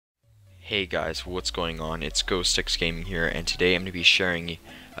Hey guys, what's going on? It's Ghost6 Gaming here, and today I'm going to be sharing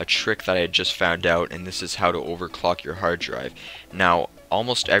a trick that I just found out, and this is how to overclock your hard drive. Now,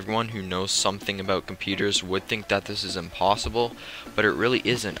 almost everyone who knows something about computers would think that this is impossible, but it really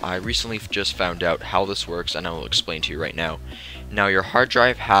isn't. I recently just found out how this works, and I will explain to you right now. Now, your hard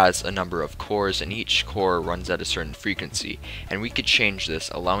drive has a number of cores, and each core runs at a certain frequency, and we could change this,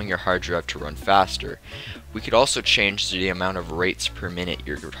 allowing your hard drive to run faster. We could also change the amount of rates per minute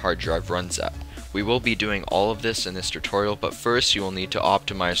your hard drive runs at. We will be doing all of this in this tutorial, but first you will need to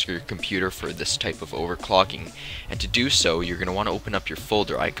optimize your computer for this type of overclocking, and to do so you're going to want to open up your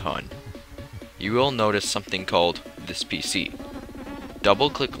folder icon. You will notice something called this PC. Double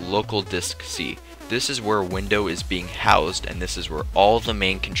click local disk C. This is where Windows is being housed, and this is where all the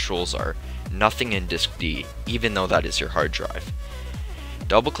main controls are, nothing in disk D, even though that is your hard drive.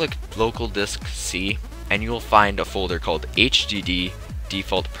 Double click local disk C and you will find a folder called HDD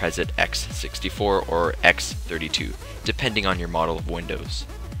default preset x64 or x32, depending on your model of Windows.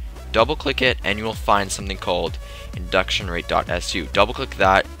 Double click it and you will find something called inductionrate.su. Double click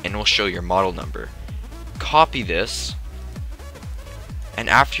that and it will show your model number. Copy this, and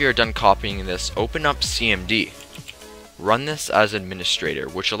after you're done copying this, open up CMD. Run this as administrator,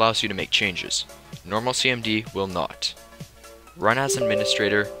 which allows you to make changes. Normal CMD will not. Run as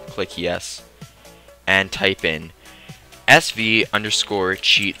administrator, click yes, and type in sv underscore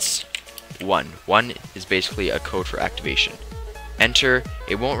cheats 1. 1 is basically a code for activation. Enter.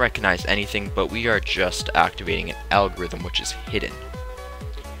 It won't recognize anything, but we are just activating an algorithm which is hidden.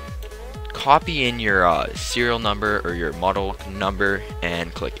 Copy in your serial number or your model number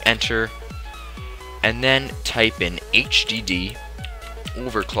and click enter, and then type in HDD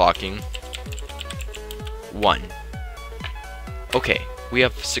overclocking 1. Okay, we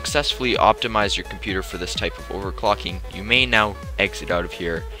have successfully optimized your computer for this type of overclocking. You may now exit out of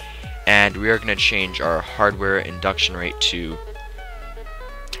here, and we are going to change our hardware induction rate to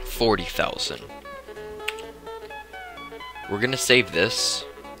 40,000. We're going to save this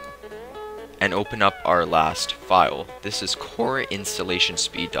and open up our last file. This is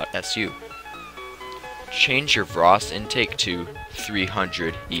coreinstallationspeed.su. Change your VROS intake to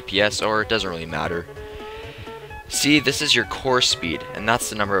 300 EPS, or it doesn't really matter. See, this is your core speed, and that's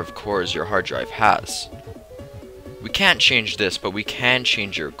the number of cores your hard drive has. We can't change this, but we can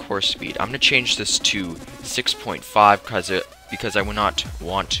change your core speed. I'm going to change this to 6.5 because I would not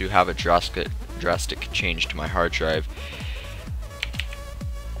want to have a drastic change to my hard drive.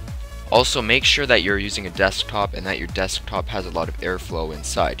 Also, make sure that you're using a desktop and that your desktop has a lot of airflow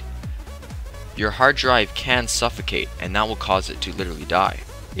inside. Your hard drive can suffocate, and that will cause it to literally die.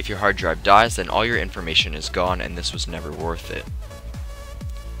 If your hard drive dies, then all your information is gone, and this was never worth it.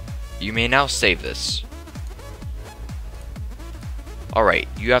 You may now save this. Alright,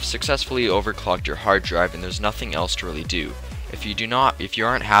 you have successfully overclocked your hard drive, and there's nothing else to really do. If you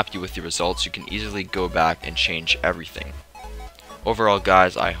aren't happy with the results, you can easily go back and change everything. Overall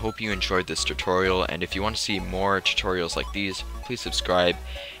guys, I hope you enjoyed this tutorial, and if you want to see more tutorials like these, please subscribe,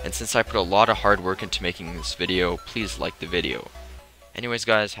 and since I put a lot of hard work into making this video, please like the video. Anyways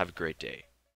guys, have a great day.